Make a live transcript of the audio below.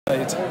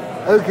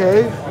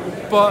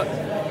Okay. But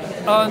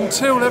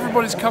until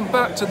everybody's come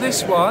back to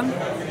this one,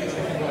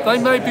 they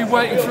may be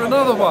waiting for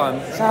another one.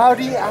 So how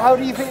do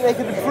you think they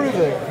can improve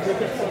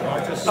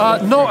it?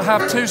 Not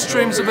have 2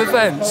 streams of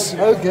events.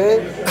 Okay.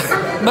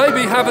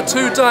 Maybe have a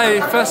 2-day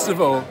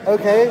festival.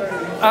 Okay.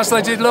 As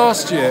they did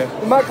last year.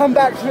 We might come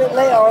back to it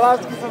later. I'll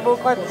ask you some more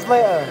questions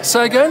later.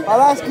 Say again?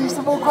 I'll ask you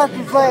some more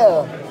questions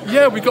later.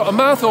 Yeah, we've got a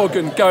mouth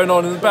organ going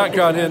on in the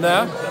background here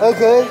now.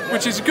 Okay.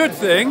 Which is a good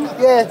thing.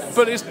 Yes.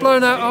 But it's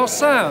blown out our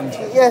sound.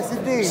 Yes,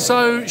 indeed.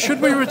 So, should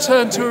we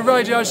return to a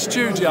radio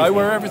studio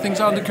where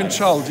everything's under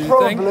control, do you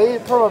think?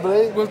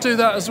 Probably. We'll do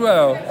that as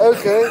well.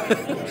 Okay.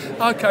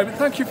 Okay, but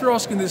thank you for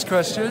asking this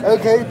question.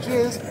 Okay,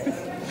 cheers.